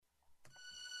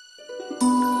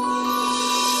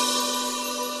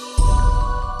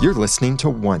You're listening to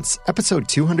Once, episode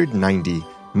 290,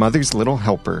 Mother's Little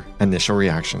Helper, Initial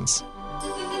Reactions.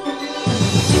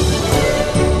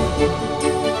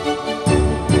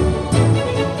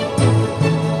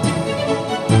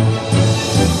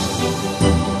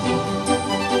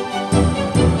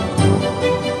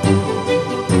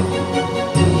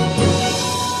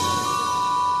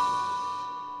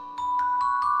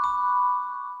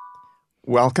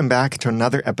 Welcome back to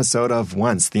another episode of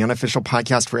Once, the unofficial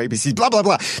podcast for ABC, blah, blah,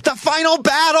 blah. The final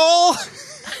battle!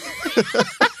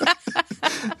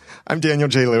 I'm Daniel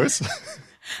J. Lewis.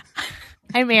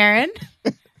 I'm Aaron.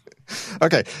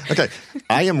 Okay.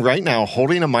 I am right now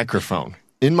holding a microphone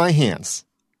in my hands.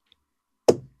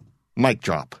 Mic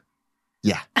drop.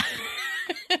 Yeah.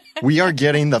 We are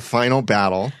getting the final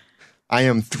battle. I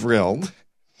am thrilled.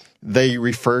 They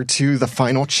refer to the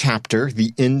final chapter,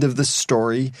 the end of the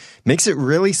story. Makes it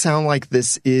really sound like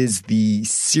this is the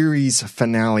series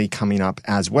finale coming up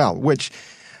as well, which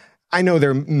I know there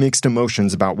are mixed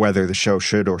emotions about whether the show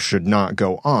should or should not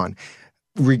go on.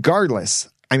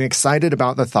 Regardless, I'm excited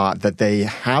about the thought that they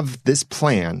have this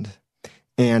planned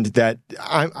and that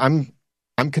I'm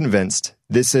convinced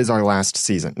this is our last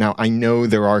season. Now, I know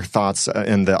there are thoughts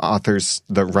and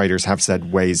the writers have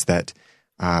said ways that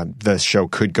the show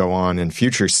could go on in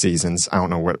future seasons. I don't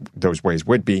know what those ways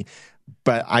would be,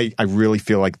 but I really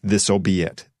feel like this will be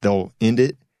it. They'll end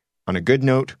it on a good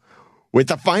note with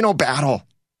the final battle.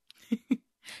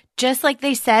 Just like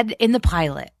they said in the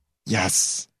pilot.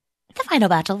 Yes. The final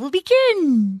battle will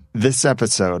begin. This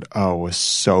episode, was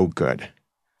so good.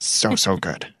 So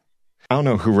good. I don't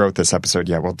know who wrote this episode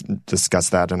yet. We'll discuss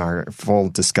that in our full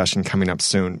discussion coming up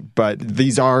soon. But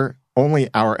these are only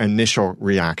our initial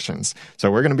reactions.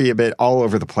 So we're going to be a bit all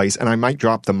over the place, and I might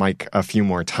drop the mic a few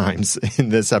more times in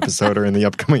this episode or in the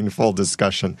upcoming full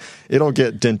discussion. It'll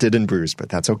get dented and bruised, but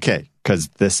that's okay, because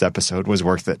this episode was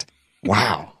worth it.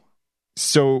 Wow.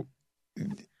 So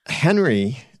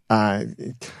Henry,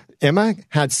 Emma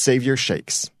had savior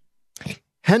shakes.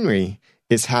 Henry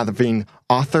is having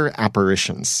author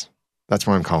apparitions. That's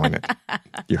what I'm calling it.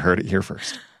 You heard it here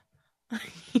first.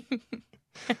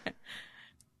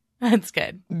 That's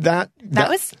good. That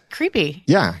was creepy.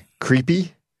 Yeah.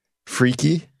 Creepy,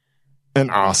 freaky,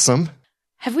 and awesome.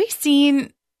 Have we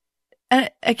seen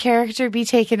a character be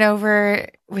taken over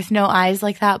with no eyes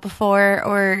like that before,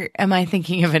 or am I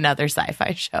thinking of another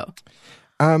sci-fi show?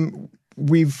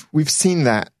 We've seen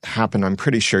that happen, I'm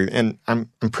pretty sure. And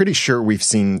I'm pretty sure we've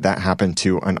seen that happen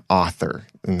to an author.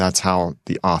 And that's how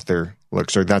the author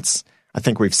looks. I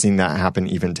think we've seen that happen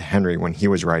even to Henry when he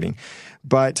was writing.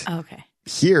 But okay.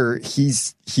 Here,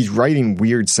 he's writing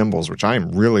weird symbols, which I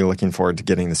am really looking forward to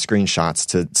getting the screenshots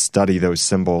to study those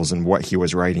symbols and what he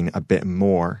was writing a bit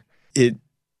more.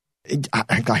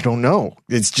 I don't know.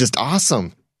 It's just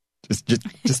awesome.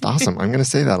 Just awesome. I'm going to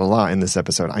say that a lot in this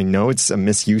episode. I know it's a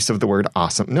misuse of the word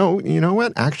awesome. No, you know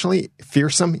what? Actually,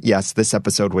 fearsome. Yes, this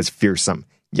episode was fearsome.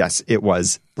 Yes, it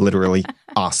was literally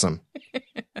awesome.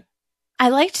 I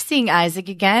liked seeing Isaac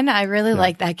again. I really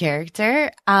liked that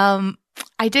character.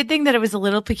 I did think that it was a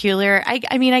little peculiar.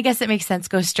 I mean, I guess it makes sense.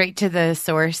 Go straight to the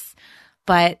source.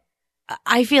 But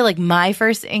I feel like my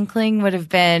first inkling would have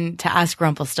been to ask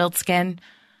Rumpelstiltskin.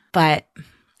 But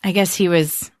I guess he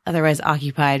was otherwise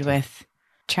occupied with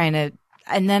trying to...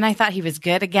 And then I thought he was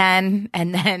good again.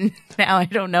 And then now I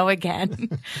don't know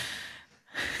again.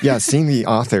 Yeah, seeing the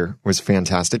author was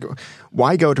fantastic.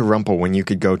 Why go to Rumpel when you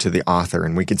could go to the author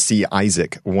and we could see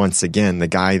Isaac once again, the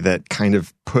guy that kind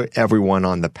of put everyone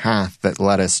on the path that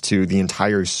led us to the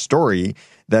entire story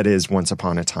that is Once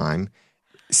Upon a Time.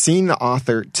 Seeing the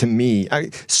author, to me,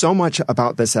 so much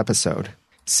about this episode.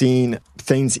 Seeing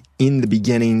things in the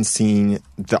beginning, seeing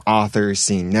the author,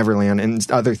 seeing Neverland, and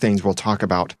other things we'll talk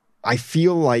about. I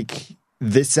feel like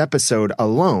this episode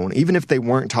alone, even if they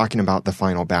weren't talking about the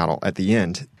final battle at the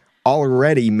end,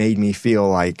 already made me feel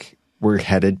like we're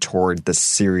headed toward the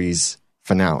series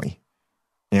finale.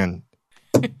 And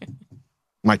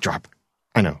mic drop.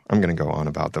 I know, I'm going to go on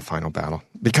about the final battle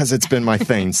because it's been my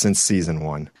thing since season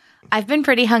 1. I've been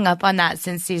pretty hung up on that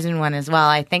since season 1 as well.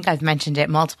 I think I've mentioned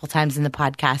it multiple times in the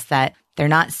podcast that they're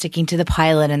not sticking to the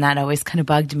pilot, and that always kind of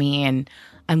bugged me. And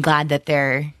I'm glad that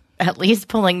they're at least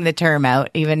pulling the term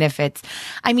out, even if it's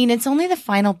only the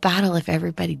final battle if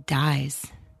everybody dies,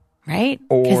 right?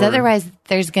 Because otherwise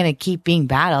there's going to keep being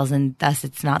battles, and thus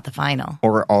it's not the final.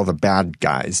 Or all the bad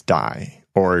guys die,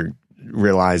 or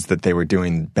realize that they were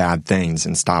doing bad things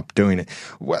and stop doing it.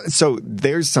 So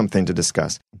there's something to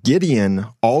discuss. Gideon,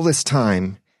 all this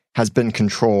time, has been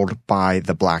controlled by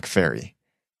the Black Fairy.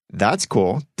 That's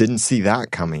cool. Didn't see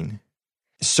that coming.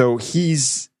 So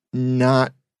he's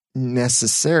not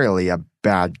necessarily a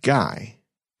bad guy,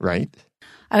 right?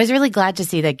 I was really glad to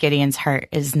see that Gideon's heart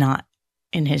is not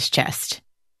in his chest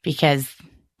because,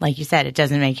 like you said, it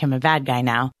doesn't make him a bad guy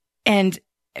now. And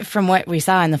from what we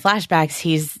saw in the flashbacks,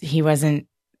 he wasn't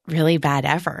really bad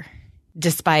ever,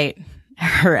 despite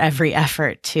her every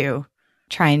effort to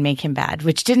try and make him bad,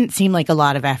 which didn't seem like a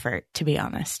lot of effort, to be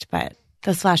honest. But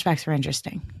those flashbacks were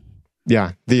interesting.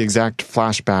 Yeah, the exact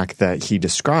flashback that he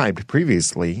described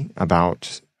previously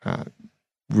about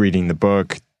reading the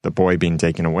book, the boy being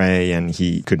taken away, and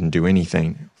he couldn't do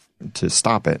anything to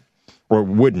stop it, or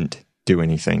wouldn't do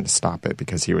anything to stop it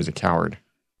because he was a coward.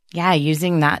 Yeah,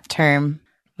 using that term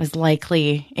was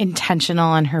likely intentional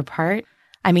on her part.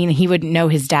 I mean, he wouldn't know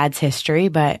his dad's history,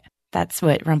 but that's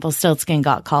what Rumpelstiltskin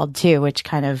got called too, which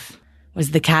kind of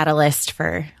was the catalyst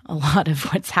for a lot of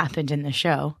what's happened in the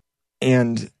show.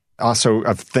 And also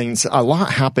of things, a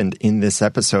lot happened in this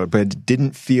episode, but it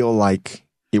didn't feel like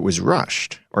it was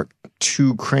rushed or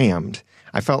too crammed.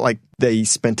 I felt like they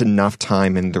spent enough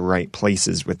time in the right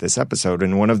places with this episode.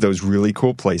 And one of those really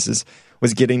cool places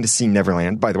was getting to see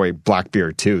Neverland. By the way,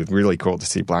 Blackbeard too. Really cool to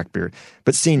see Blackbeard.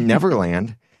 But seeing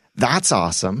Neverland, that's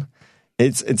awesome.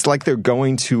 It's like they're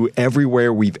going to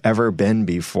everywhere we've ever been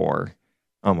before,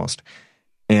 almost.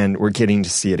 And we're getting to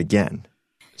see it again.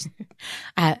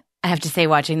 I have to say,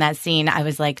 watching that scene, I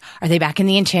was like, are they back in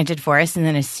the Enchanted Forest? And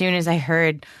then as soon as I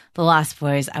heard the Lost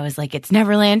Boys, I was like, it's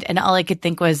Neverland. And all I could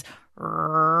think was,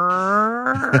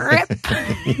 rip.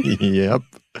 Yep.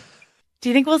 Do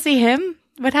you think we'll see him?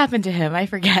 What happened to him? I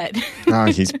forget.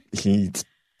 He's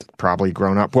probably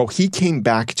grown up. Well, he came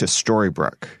back to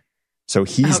Storybrooke. So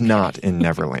he's not in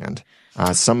Neverland.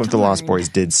 Some of the Lost Boys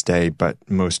did stay, but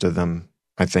most of them,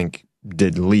 I think,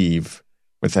 did leave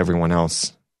with everyone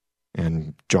else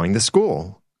and join the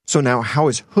school. So now how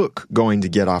is Hook going to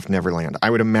get off Neverland? I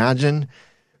would imagine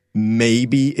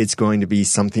maybe it's going to be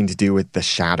something to do with the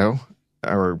shadow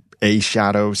or a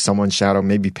shadow, someone's shadow.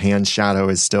 Maybe Pan's shadow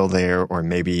is still there, or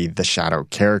maybe the shadow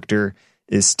character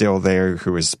is still there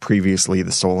who was previously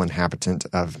the sole inhabitant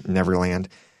of Neverland.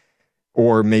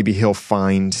 Or maybe he'll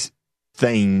find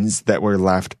things that were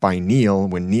left by Neil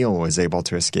when Neil was able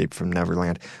to escape from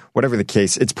Neverland. Whatever the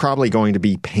case, it's probably going to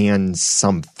be Pan's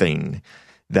something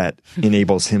that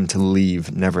enables him to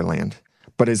leave Neverland.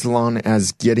 But as long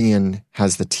as Gideon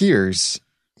has the tears,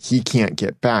 he can't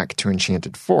get back to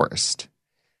Enchanted Forest,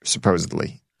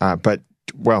 supposedly. But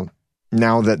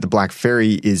now that the Black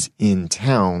Fairy is in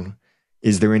town,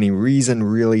 is there any reason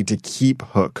really to keep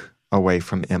Hook away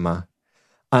from Emma?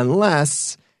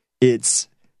 Unless it's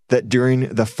that during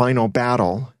the final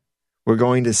battle, we're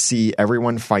going to see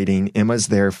everyone fighting. Emma's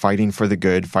there fighting for the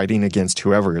good, fighting against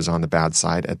whoever is on the bad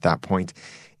side at that point.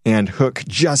 And Hook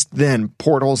just then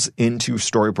portals into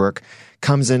Storybrooke,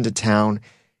 comes into town,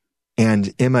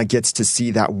 and Emma gets to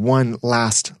see that one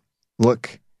last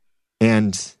look,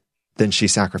 and then she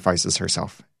sacrifices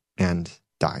herself and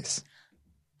dies.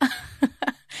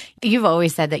 You've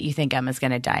always said that you think Emma's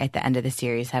going to die at the end of the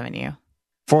series, haven't you?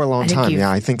 For a long time,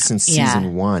 yeah. I think since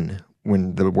season 1,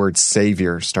 when the word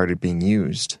savior started being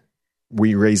used,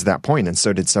 we raised that point, and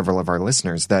so did several of our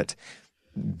listeners, that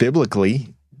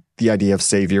biblically, the idea of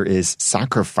savior is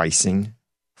sacrificing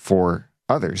for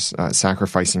others,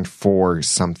 sacrificing for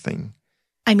something.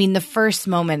 I mean, the first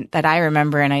moment that I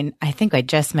remember, and I think I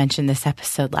just mentioned this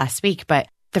episode last week, but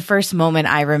the first moment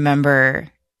I remember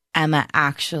Emma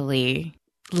actually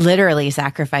literally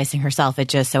sacrificing herself, it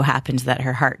just so happens that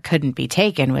her heart couldn't be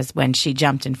taken, was when she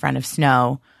jumped in front of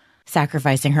Snow,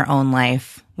 sacrificing her own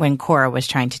life when Cora was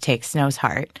trying to take Snow's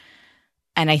heart.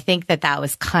 And I think that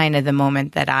was kind of the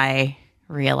moment that I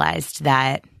realized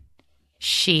that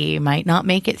she might not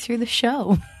make it through the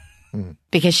show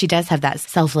because she does have that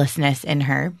selflessness in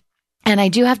her. And I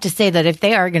do have to say that if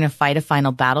they are going to fight a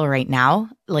final battle right now,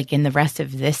 like in the rest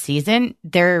of this season,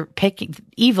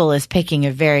 evil is picking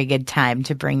a very good time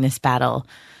to bring this battle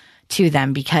to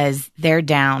them, because they're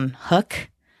down Hook.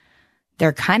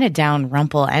 They're kind of down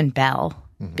Rumple and Belle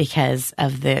because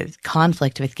of the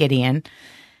conflict with Gideon.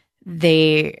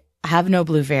 They have no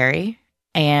Blue Fairy,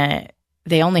 and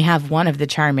they only have one of the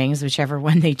Charmings, whichever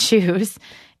one they choose.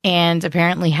 And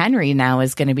apparently Henry now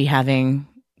is going to be having,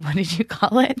 what did you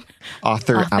call it?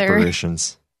 Author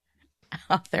apparitions.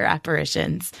 Author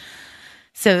apparitions.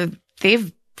 So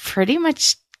they've pretty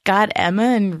much got Emma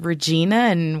and Regina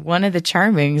and one of the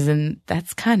Charmings, and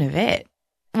that's kind of it.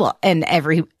 Well, and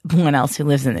everyone else who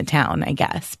lives in the town, I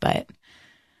guess, but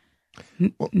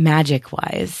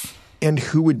magic-wise. And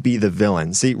who would be the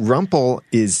villain? See, Rumple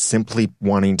is simply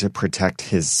wanting to protect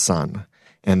his son,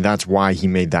 and that's why he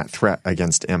made that threat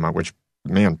against Emma, which,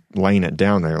 man, laying it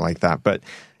down there like that. But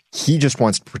he just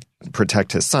wants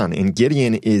protect his son. And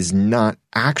Gideon is not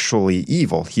actually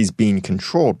evil. He's being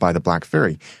controlled by the Black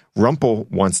Fairy. Rumpel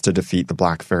wants to defeat the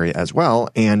Black Fairy as well.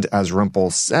 And as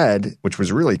Rumpel said, which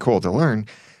was really cool to learn,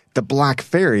 the Black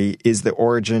Fairy is the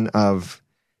origin of,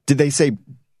 did they say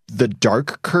the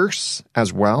Dark Curse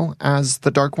as well as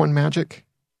the Dark One magic?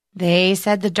 They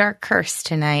said the Dark Curse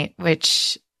tonight,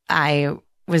 which I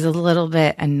was a little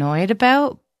bit annoyed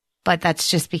about, but that's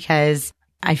just because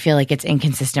I feel like it's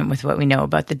inconsistent with what we know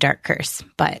about the Dark Curse,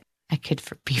 but I could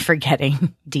be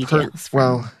forgetting details.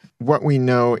 Well, what we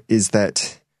know is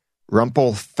that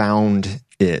Rumpel found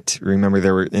it. Remember,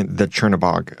 there were in the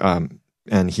Chernobog,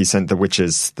 and he sent the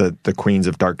witches, the queens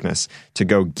of darkness, to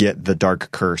go get the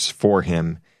Dark Curse for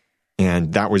him,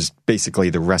 and that was basically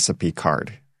the recipe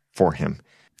card for him.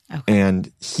 Okay.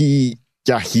 And he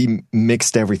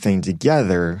mixed everything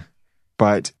together,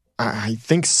 but I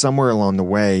think somewhere along the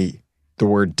way, the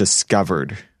word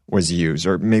discovered was used,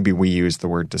 or maybe we used the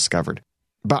word discovered.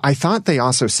 But I thought they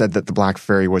also said that the Black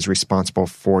Fairy was responsible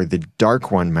for the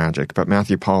Dark One magic, but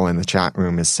Matthew Paul in the chat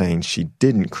room is saying she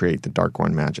didn't create the Dark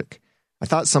One magic. I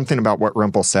thought something about what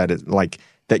Rumpel said, like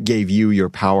that gave you your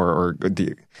power or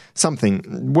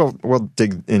something. We'll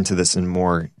dig into this in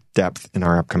more depth in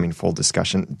our upcoming full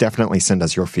discussion. Definitely send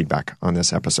us your feedback on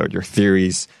this episode, your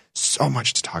theories. So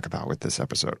much to talk about with this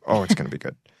episode. Oh, it's going to be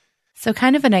good. So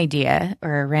kind of an idea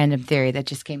or a random theory that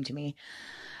just came to me.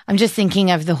 I'm just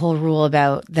thinking of the whole rule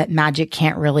about that magic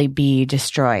can't really be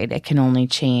destroyed. It can only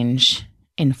change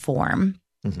in form.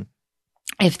 Mm-hmm.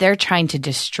 If they're trying to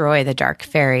destroy the Dark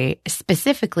Fairy,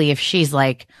 specifically if she's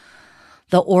like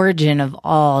the origin of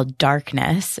all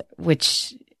darkness,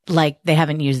 which like they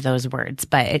haven't used those words,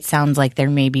 but it sounds like they're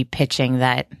maybe pitching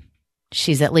that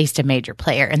she's at least a major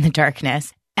player in the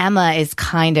darkness. Emma is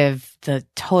kind of the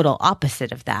total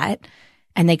opposite of that.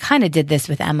 And they kind of did this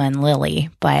with Emma and Lily,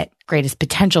 but greatest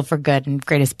potential for good and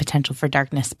greatest potential for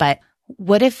darkness. But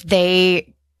what if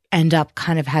they end up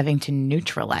kind of having to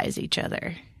neutralize each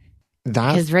other?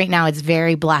 Because right now it's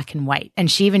very black and white. And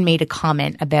she even made a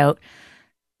comment about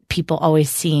people always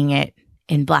seeing it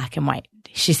in black and white.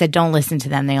 She said, don't listen to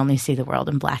them. They only see the world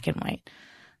in black and white.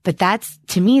 But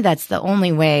to me, that's the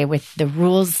only way with the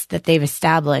rules that they've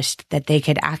established that they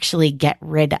could actually get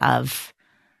rid of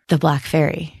the Black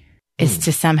Fairy is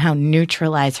to somehow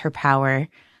neutralize her power,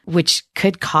 which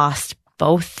could cost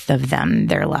both of them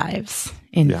their lives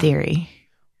in theory.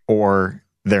 Or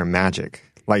their magic.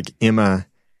 Like Emma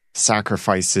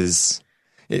sacrifices,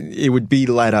 it would be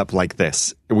led up like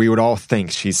this. We would all think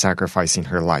she's sacrificing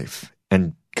her life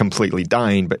and completely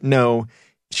dying, but no,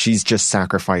 she's just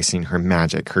sacrificing her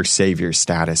magic, her savior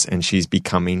status, and she's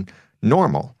becoming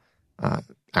normal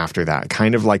after that.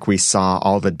 Kind of like we saw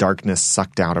all the darkness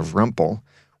sucked out of Rumpel,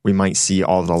 we might see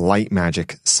all the light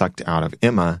magic sucked out of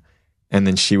Emma, and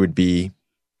then she would be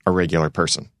a regular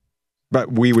person.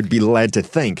 But we would be led to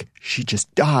think she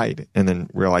just died, and then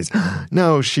realize,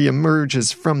 no, she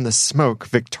emerges from the smoke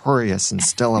victorious and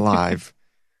still alive.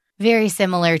 Very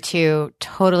similar to,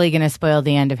 totally going to spoil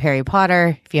the end of Harry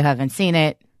Potter if you haven't seen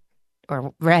it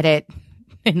or read it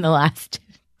in the last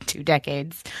 2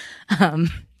 decades.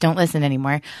 Don't listen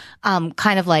anymore.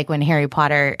 Kind of like when Harry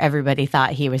Potter, everybody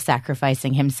thought he was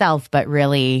sacrificing himself, but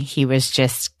really he was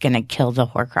just going to kill the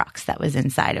Horcrux that was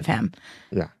inside of him.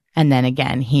 Yeah. And then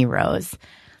again, he rose.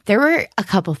 There were a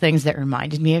couple things that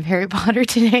reminded me of Harry Potter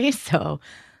today. So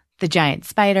the giant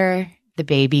spider, the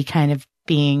baby kind of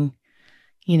being,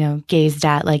 gazed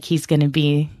at like he's going to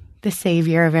be the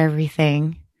savior of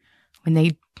everything. When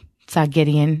they saw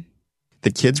Gideon.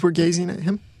 The kids were gazing at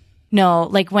him? No,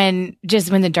 like when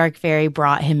the Dark Fairy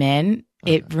brought him in,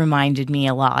 it reminded me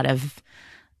a lot of,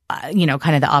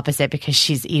 kind of the opposite because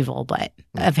she's evil, but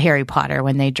of Harry Potter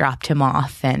when they dropped him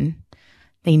off and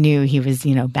they knew he was,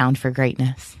 bound for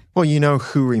greatness. Well,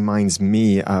 who reminds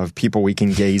me of people we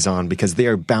can gaze on because they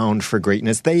are bound for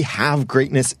greatness. They have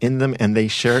greatness in them and they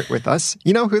share it with us.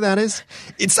 You know who that is?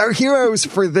 It's our heroes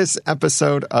for this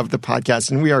episode of the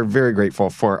podcast. And we are very grateful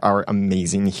for our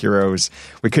amazing heroes.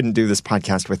 We couldn't do this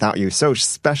podcast without you. So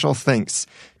special thanks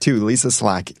to Lisa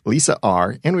Slack, Lisa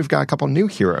R., and we've got a couple new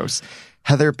heroes,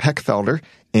 Heather Peckfelder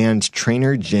and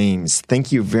Trainer James.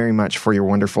 Thank you very much for your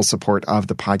wonderful support of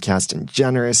the podcast and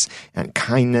generous and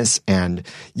kindness. And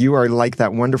you are like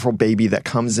that wonderful baby that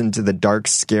comes into the dark,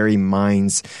 scary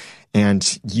minds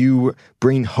and you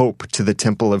bring hope to the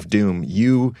Temple of Doom.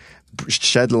 You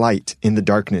shed light in the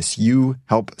darkness. You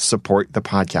help support the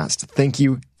podcast. Thank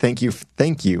you, thank you,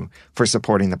 thank you for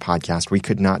supporting the podcast. We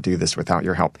could not do this without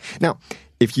your help. Now,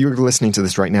 if you're listening to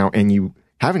this right now and you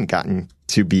haven't gotten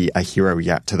to be a hero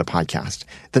yet to the podcast,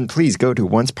 then please go to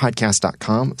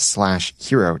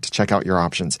oncepodcast.com/hero to check out your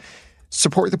options.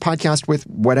 Support the podcast with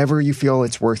whatever you feel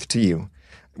it's worth to you,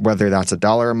 whether that's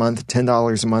 $1 a month,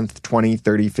 $10 a month, 20,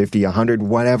 30, 50, 100,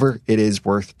 whatever it is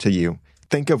worth to you.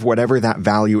 Think of whatever that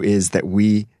value is that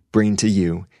we bring to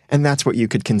you, and that's what you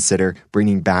could consider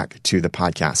bringing back to the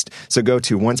podcast. So go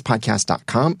to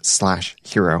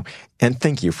oncepodcast.com/hero, and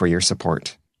thank you for your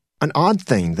support. An odd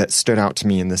thing that stood out to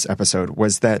me in this episode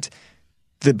was that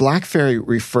the Black Fairy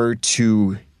referred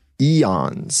to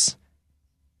eons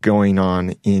going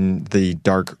on in the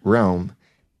Dark Realm.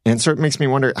 And so it makes me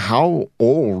wonder, how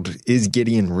old is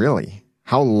Gideon really?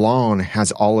 How long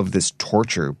has all of this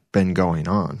torture been going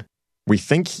on? We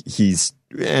think he's,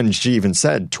 and she even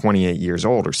said 28 years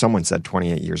old, or someone said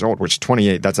 28 years old, which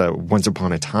 28, that's a once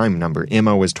upon a time number.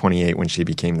 Emma was 28 when she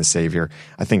became the savior.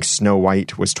 I think Snow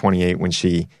White was 28 when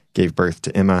she gave birth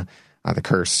to Emma. The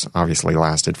curse obviously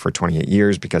lasted for 28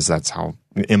 years because that's how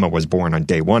Emma was born on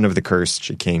day one of the curse.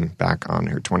 She came back on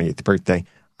her 28th birthday.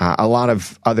 A lot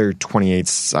of other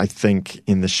 28ths, I think,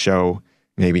 in the show,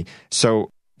 maybe.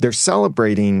 So they're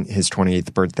celebrating his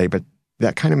 28th birthday, but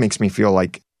that kind of makes me feel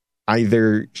like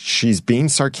either she's being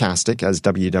sarcastic, as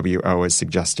WWO is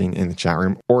suggesting in the chat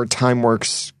room, or time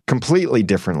works completely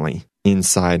differently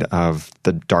inside of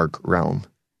the Dark Realm,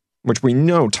 which we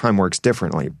know time works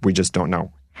differently. We just don't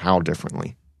know how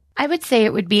differently. I would say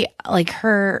it would be like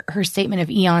her statement of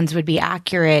eons would be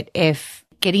accurate if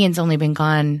Gideon's only been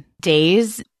gone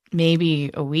days,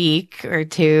 maybe a week or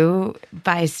two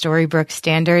by Storybrooke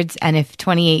standards. And if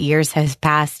 28 years has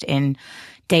passed in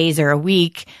days or a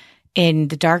week in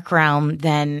the Dark Realm,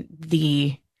 then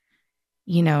the,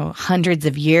 hundreds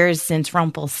of years since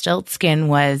Rumpelstiltskin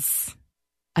was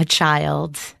a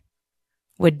child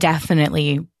would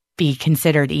definitely be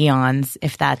considered eons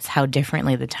if that's how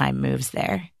differently the time moves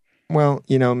there. Well,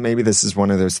 maybe this is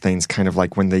one of those things, kind of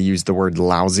like when they used the word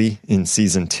lousy in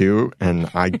season 2, and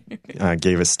I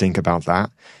gave a stink about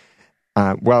that.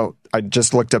 Well, I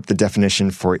just looked up the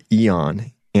definition for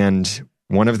eon, and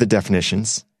one of the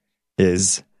definitions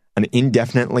is an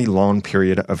indefinitely long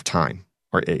period of time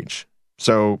or age.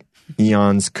 So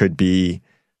eons could be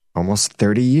almost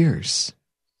 30 years.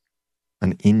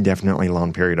 An indefinitely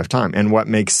long period of time. And what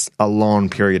makes a long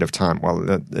period of time?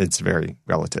 Well, it's very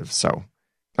relative. So,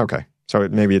 okay. So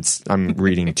maybe I'm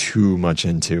reading too much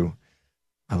into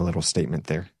a little statement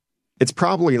there. It's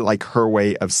probably like her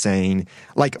way of saying,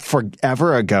 like,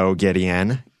 forever ago,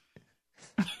 Gideon.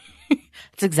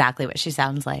 It's exactly what she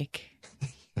sounds like.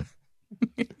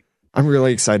 I'm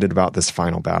really excited about this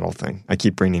final battle thing. I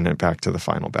keep bringing it back to the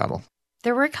final battle.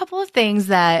 There were a couple of things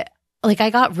that, I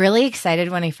got really excited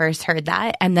when I first heard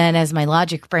that. And then as my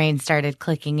logic brain started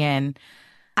clicking in,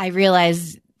 I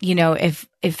realized,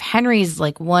 if Henry's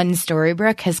one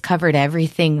Storybrooke has covered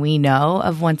everything we know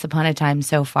of Once Upon a Time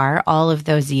so far, all of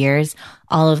those years,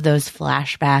 all of those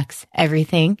flashbacks,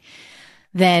 everything,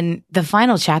 then the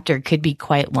final chapter could be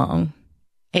quite long.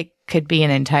 It could be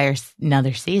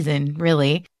another season,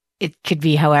 really. It could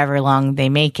be however long they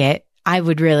make it. I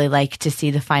would really like to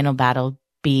see the final battle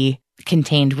be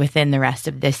contained within the rest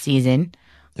of this season,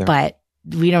 but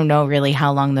we don't know really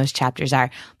how long those chapters are.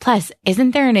 Plus,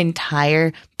 isn't there an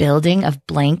entire building of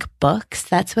blank books?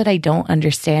 That's what I don't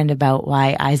understand about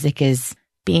why Isaac is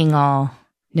being all,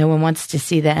 no one wants to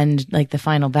see the end, the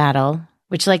final battle,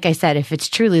 which, like I said, if it's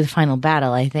truly the final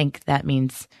battle, I think that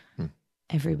means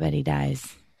everybody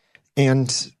dies.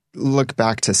 And look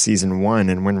back to season 1,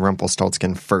 and when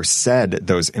Rumpelstiltskin first said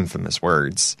those infamous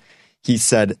words, he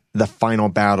said, the final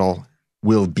battle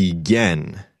will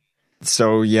begin.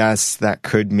 So yes, that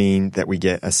could mean that we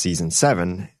get a season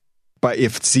 7. But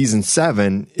if season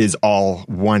 7 is all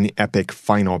one epic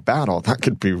final battle, that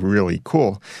could be really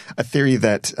cool. A theory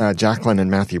that Jacqueline and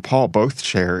Matthew Paul both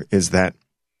share is that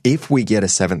if we get a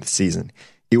 7th season,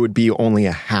 it would be only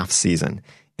a half season,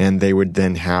 and they would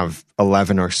then have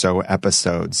 11 or so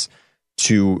episodes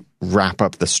to wrap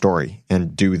up the story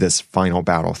and do this final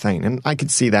battle thing. And I could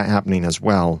see that happening as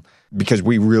well, because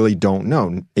we really don't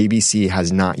know. ABC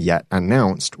has not yet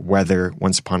announced whether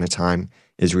Once Upon a Time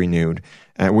is renewed.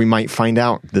 We might find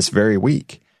out this very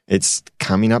week. It's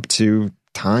coming up to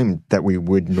time that we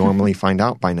would normally find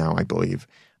out by now, I believe,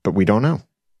 but we don't know.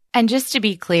 And just to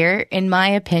be clear, in my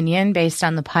opinion, based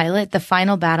on the pilot, the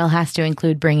final battle has to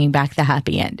include bringing back the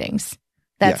happy endings.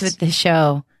 That's what the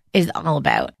show is all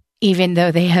about, even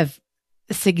though they have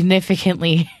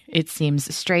significantly, it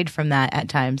seems, strayed from that at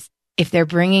times. If they're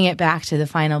bringing it back to the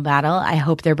final battle, I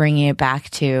hope they're bringing it back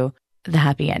to the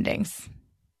happy endings,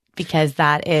 because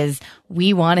that is,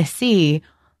 we want to see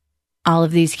all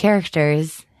of these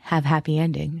characters have happy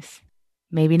endings.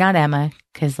 maybe not Emma,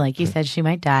 because like you said, she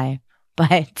might die,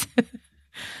 but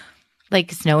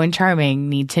like Snow and Charming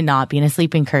need to not be in a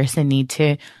sleeping curse and need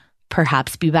to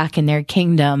perhaps be back in their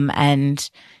kingdom. And,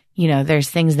 you know, there's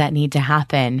things that need to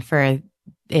happen for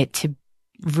it to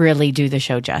really do the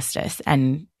show justice.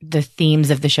 And the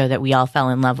themes of the show that we all fell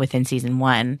in love with in season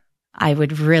 1, I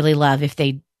would really love if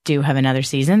they do have another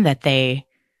season that they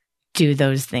do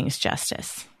those things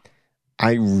justice.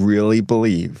 I really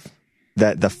believe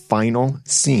that the final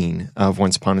scene of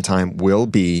Once Upon a Time will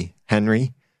be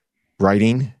Henry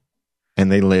writing,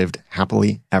 and they lived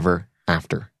happily ever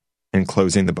after, and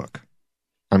closing the book.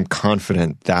 I'm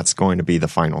confident that's going to be the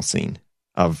final scene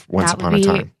of Once Upon a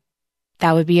Time.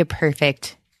 That would be a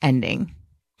perfect ending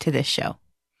to this show.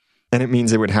 And it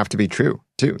means it would have to be true,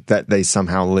 too, that they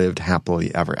somehow lived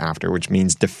happily ever after, which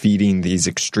means defeating these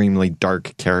extremely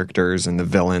dark characters and the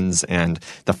villains and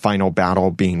the final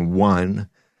battle being won.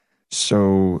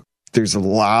 So there's a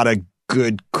lot of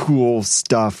good, cool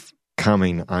stuff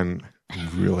coming. I'm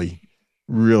really,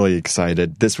 really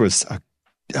excited. This was a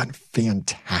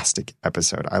fantastic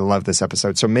episode. I love this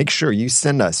episode. So make sure you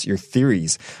send us your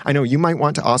theories. I know you might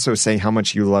want to also say how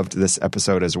much you loved this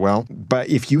episode as well. But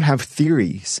if you have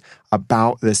theories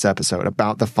about this episode,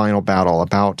 about the final battle,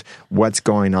 about what's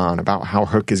going on, about how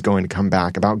Hook is going to come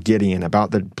back, about Gideon,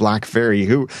 about the Black Fairy,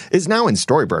 who is now in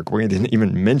Storybrooke. We didn't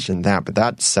even mention that, but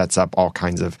that sets up all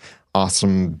kinds of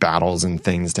awesome battles and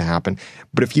things to happen.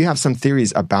 But if you have some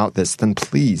theories about this, then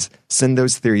please send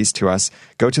those theories to us.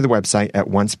 Go to the website at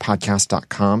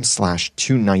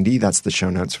oncepodcast.com/290. That's the show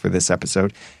notes for this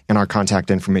episode. And our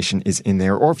contact information is in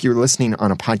there. Or if you're listening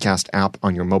on a podcast app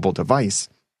on your mobile device,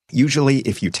 usually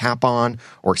if you tap on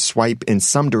or swipe in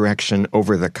some direction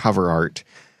over the cover art,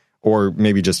 or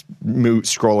maybe just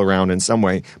scroll around in some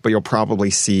way, but you'll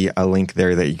probably see a link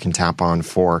there that you can tap on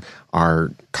for our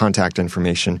contact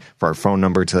information, for our phone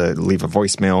number to leave a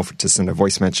voicemail, to send a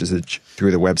voice message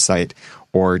through the website,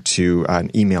 or to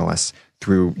email us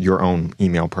through your own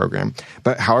email program.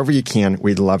 But however you can,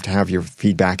 we'd love to have your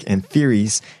feedback and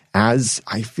theories, as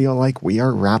I feel like we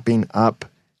are wrapping up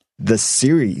the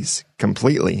series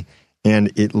completely.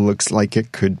 And it looks like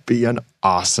it could be an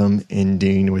awesome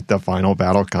ending with the final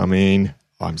battle coming.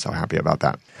 Oh, I'm so happy about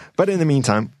that. But in the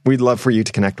meantime, we'd love for you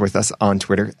to connect with us on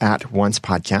Twitter at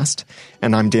OncePodcast.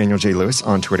 And I'm Daniel J. Lewis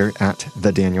on Twitter at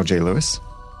The Daniel J. Lewis.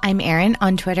 I'm Erin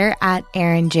on Twitter at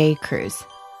Erin J. Cruz.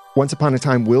 Once Upon a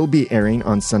Time will be airing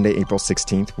on Sunday, April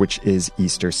 16th, which is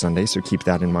Easter Sunday. So keep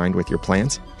that in mind with your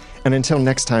plans. And until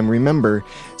next time, remember,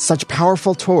 such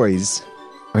powerful toys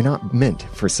are not meant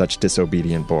for such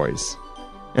disobedient boys.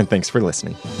 And thanks for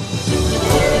listening.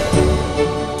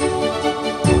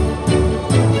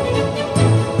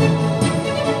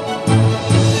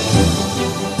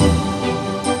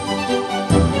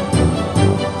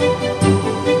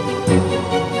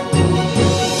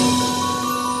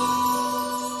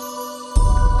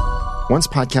 Once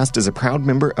Podcast is a proud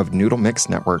member of Noodle Mix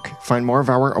Network. Find more of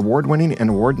our award-winning and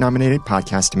award-nominated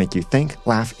podcasts to make you think,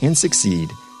 laugh, and succeed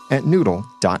at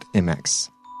noodle.mx.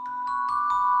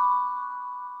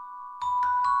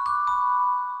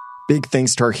 Big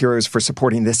thanks to our heroes for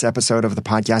supporting this episode of the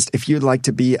podcast. If you'd like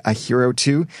to be a hero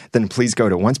too, then please go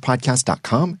to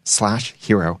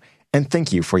oncepodcast.com/hero. And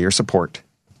thank you for your support.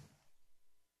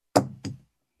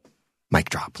 Mic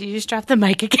drop. Did you just drop the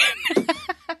mic again?